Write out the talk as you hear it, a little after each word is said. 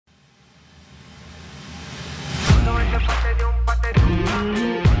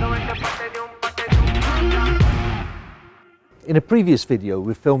In a previous video,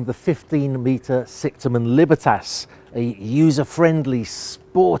 we filmed the 15-metre Sichterman Libertas, a user-friendly,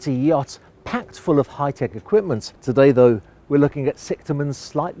 sporty yacht packed full of high-tech equipment. Today, though, we're looking at Sichterman's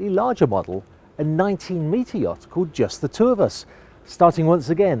slightly larger model, a 19-metre yacht called Just the Two of Us, starting once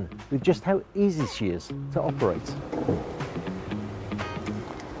again with just how easy she is to operate.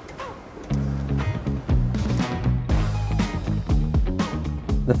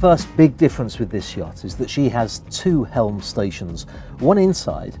 The first big difference with this yacht is that she has two helm stations, one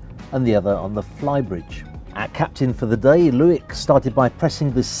inside and the other on the flybridge. Our captain for the day, Luik, started by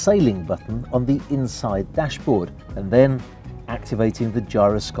pressing the sailing button on the inside dashboard and then activating the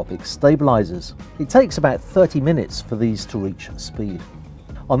gyroscopic stabilizers. It takes about 30 minutes for these to reach speed.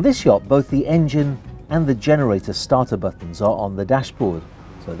 On this yacht, both the engine and the generator starter buttons are on the dashboard,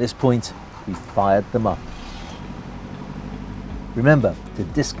 so at this point we've fired them up. Remember to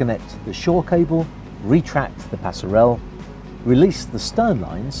disconnect the shore cable, retract the passerelle, release the stern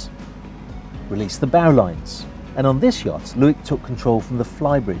lines, release the bow lines. And on this yacht, Luik took control from the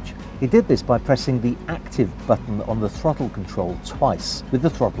flybridge. He did this by pressing the active button on the throttle control twice, with the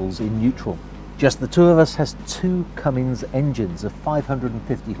throttles in neutral. Just the Two of Us has two Cummins engines of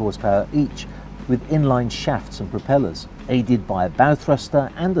 550 horsepower each, with inline shafts and propellers. Aided by a bow thruster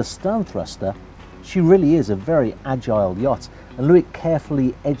and a stern thruster, she really is a very agile yacht, and Luik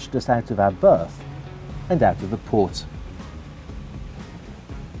carefully edged us out of our berth and out of the port.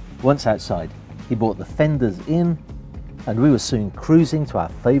 Once outside, he brought the fenders in, and we were soon cruising to our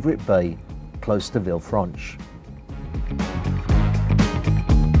favourite bay close to Villefranche.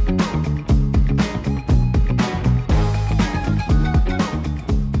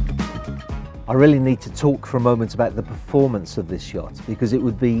 I really need to talk for a moment about the performance of this yacht, because it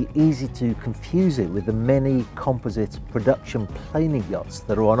would be easy to confuse it with the many composite production planing yachts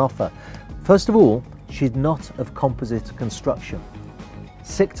that are on offer. First of all, she's not of composite construction.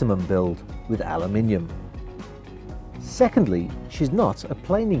 Sichterman build with aluminium. Secondly, she's not a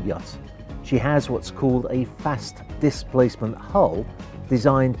planing yacht. She has what's called a fast displacement hull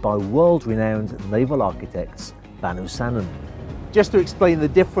designed by world-renowned naval architects Van Hoosanen. Just to explain the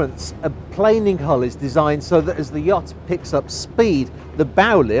difference, a planing hull is designed so that as the yacht picks up speed, the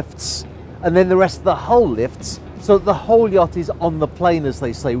bow lifts and then the rest of the hull lifts, so that the whole yacht is on the plane, as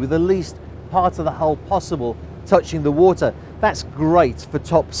they say, with the least part of the hull possible touching the water. That's great for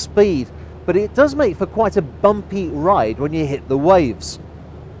top speed, but it does make for quite a bumpy ride when you hit the waves.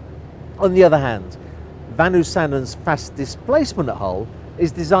 On the other hand, Van Hoosanen's fast displacement hull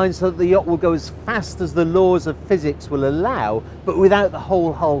is designed so that the yacht will go as fast as the laws of physics will allow, but without the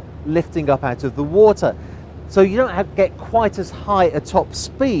whole hull lifting up out of the water. So you don't get quite as high a top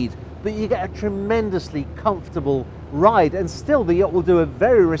speed, but you get a tremendously comfortable ride, and still the yacht will do a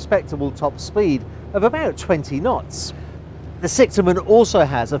very respectable top speed of about 20 knots. The Sichterman also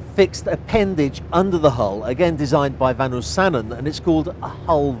has a fixed appendage under the hull, again designed by Van Hoosanen, and it's called a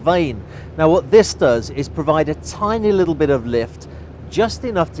hull vane. Now what this does is provide a tiny little bit of lift, just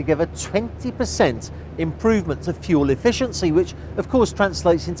enough to give a 20% improvement to fuel efficiency, which of course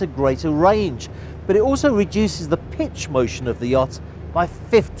translates into greater range. But it also reduces the pitch motion of the yacht by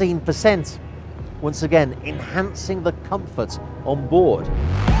 15%, once again enhancing the comfort on board.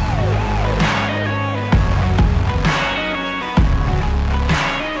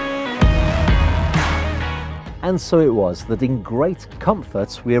 And so it was that in great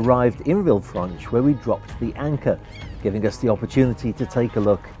comfort we arrived in Villefranche, where we dropped the anchor, giving us the opportunity to take a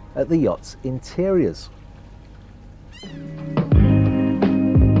look at the yacht's interiors.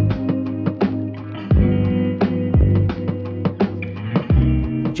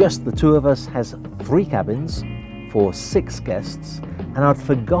 Just the Two of Us has 3 cabins for 6 guests, and I'd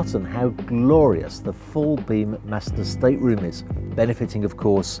forgotten how glorious the full beam master stateroom is, benefiting of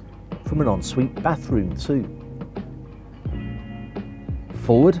course from an ensuite bathroom too.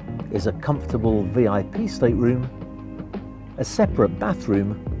 Forward is a comfortable VIP stateroom, a separate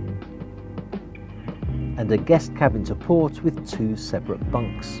bathroom, and a guest cabin to port with 2 separate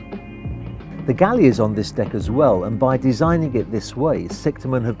bunks. The galley is on this deck as well, and by designing it this way,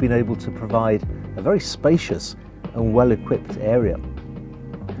 Sichterman have been able to provide a very spacious and well-equipped area.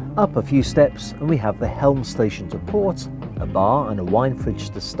 Up a few steps and we have the helm station to port, a bar and a wine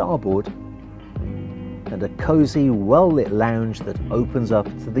fridge to starboard, and a cosy, well-lit lounge that opens up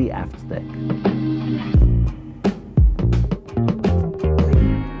to the aft deck.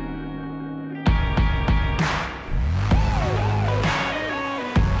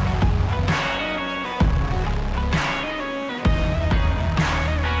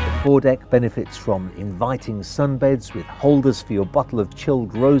 foredeck benefits from inviting sunbeds with holders for your bottle of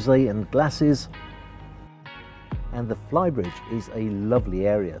chilled rosé and glasses. And the flybridge is a lovely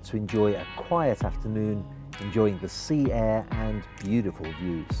area to enjoy a quiet afternoon, enjoying the sea air and beautiful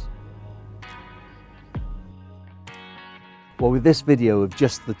views. Well, with this video of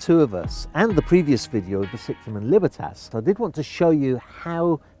just the two of us and the previous video of the Sichterman Libertas, I did want to show you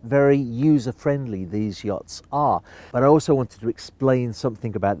how very user-friendly these yachts are. But I also wanted to explain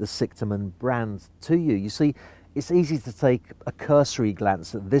something about the Sichterman brand to you. You see, it's easy to take a cursory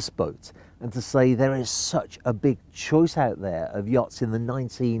glance at this boat and to say there is such a big choice out there of yachts in the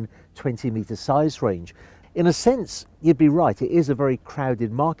 19-20 metre size range. In a sense, you'd be right, it is a very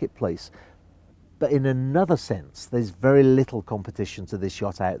crowded marketplace. But in another sense, there's very little competition to this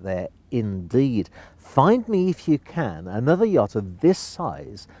yacht out there indeed. Find me, if you can, another yacht of this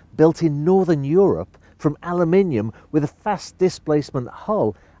size built in Northern Europe from aluminium with a fast displacement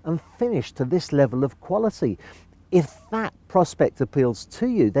hull and finished to this level of quality. If that prospect appeals to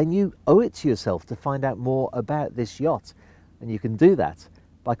you, then you owe it to yourself to find out more about this yacht. And you can do that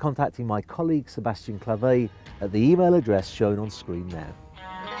by contacting my colleague Sebastian Clavet at the email address shown on screen now.